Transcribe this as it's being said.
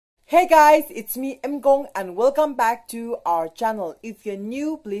Hey guys, it's me Mgong and welcome back to our channel. If you're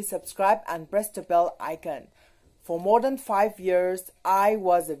new, please subscribe and press the bell icon. For more than 5 years, I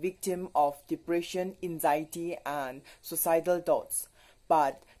was a victim of depression, anxiety and suicidal thoughts.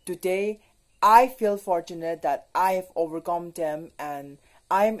 But today, I feel fortunate that I have overcome them and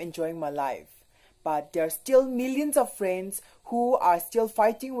I am enjoying my life. But there are still millions of friends who are still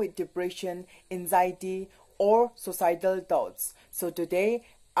fighting with depression, anxiety or suicidal thoughts. So today,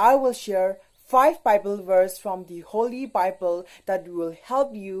 I will share 5 Bible verses from the Holy Bible that will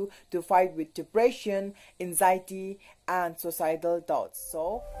help you to fight with depression, anxiety, and suicidal thoughts.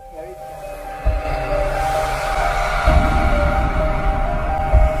 So, here it goes.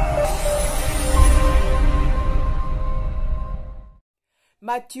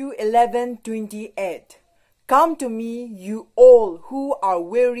 Matthew 11:28. Come to me, you all who are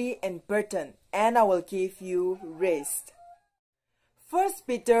weary and burdened, and I will give you rest. 1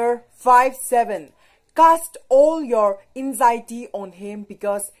 Peter 5:7. Cast all your anxiety on him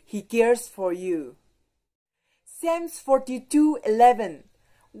because he cares for you. Psalms 42:11.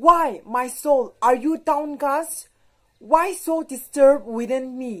 Why, my soul, are you downcast? Why so disturbed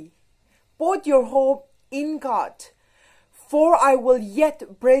within me? Put your hope in God, for I will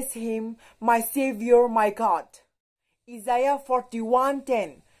yet praise him, my Savior, my God. Isaiah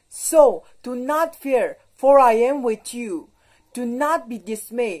 41:10. So, do not fear, for I am with you. Do not be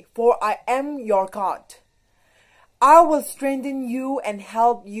dismayed, for I am your God. I will strengthen you and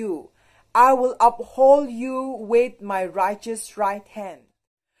help you. I will uphold you with my righteous right hand.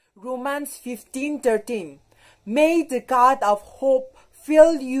 Romans 15:13. May the God of hope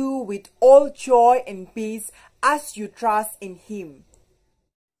fill you with all joy and peace as you trust in him,